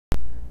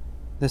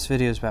This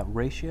video is about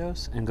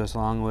ratios and goes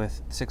along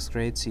with 6th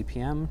grade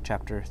CPM,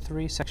 Chapter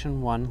 3,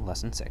 Section 1,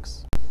 Lesson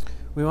 6.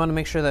 We want to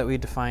make sure that we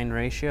define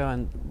ratio,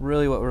 and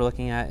really what we're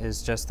looking at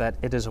is just that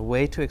it is a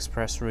way to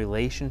express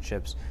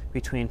relationships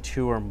between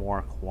two or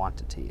more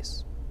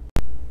quantities.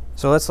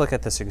 So let's look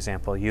at this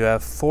example. You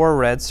have 4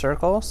 red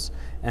circles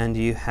and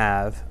you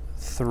have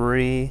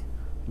 3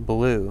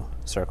 blue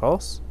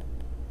circles.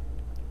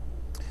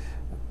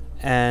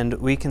 And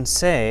we can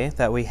say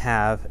that we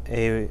have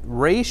a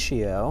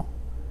ratio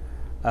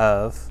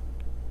of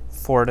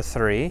 4 to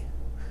 3,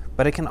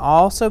 but it can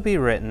also be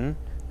written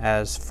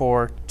as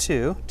 4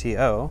 to,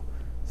 T-O,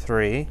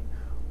 3,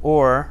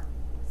 or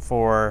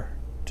 4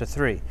 to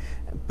 3.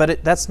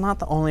 But that's not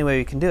the only way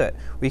we can do it.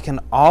 We can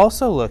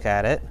also look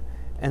at it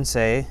and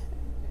say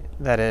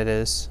that it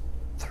is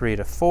 3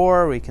 to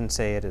 4. We can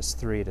say it is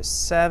 3 to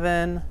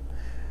 7,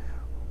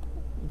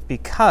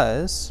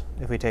 because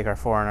if we take our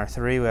 4 and our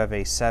 3, we have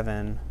a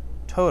 7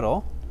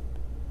 total.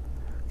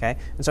 Okay?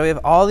 And so we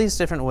have all these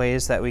different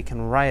ways that we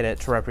can write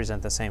it to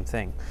represent the same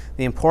thing.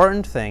 The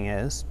important thing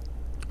is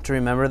to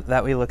remember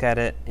that we look at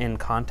it in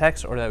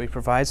context, or that we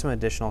provide some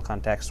additional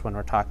context when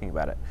we're talking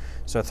about it.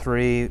 So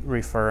 3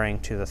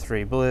 referring to the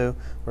 3 blue,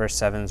 where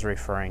 7 is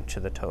referring to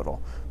the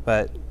total.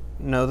 But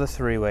know the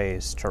 3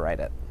 ways to write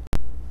it.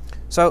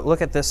 So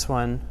look at this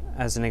one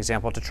as an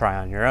example to try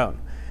on your own.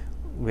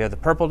 We have the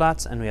purple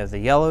dots and we have the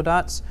yellow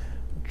dots.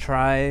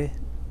 Try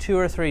 2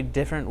 or 3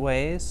 different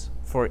ways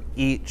for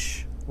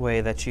each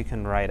way that you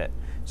can write it.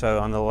 So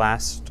on the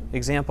last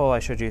example, I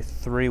showed you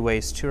 3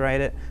 ways to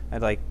write it.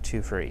 I'd like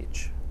 2 for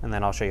each, and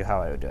then I'll show you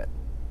how I would do it.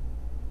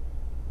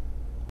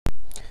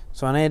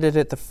 So when I did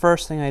it, the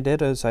first thing I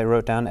did was I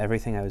wrote down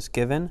everything I was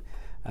given,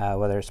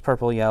 whether it's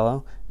purple,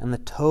 yellow, and the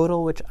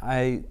total which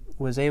I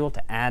was able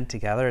to add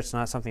together. It's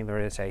not something that we're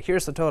going to say,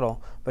 here's the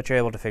total, but you're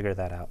able to figure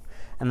that out.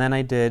 And then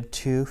I did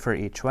 2 for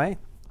each way.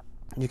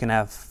 You can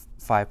have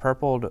 5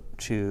 purple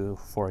to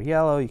 4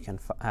 yellow. You can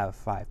have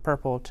 5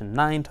 purple to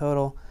 9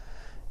 total.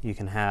 You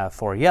can have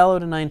 4 yellow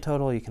to 9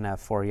 total. You can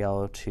have 4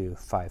 yellow to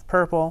 5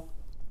 purple.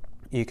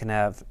 You can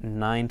have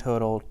 9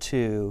 total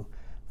to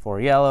 4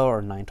 yellow,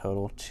 or 9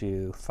 total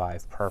to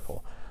 5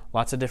 purple.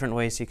 Lots of different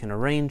ways you can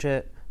arrange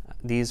it.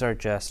 These are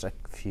just a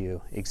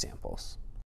few examples.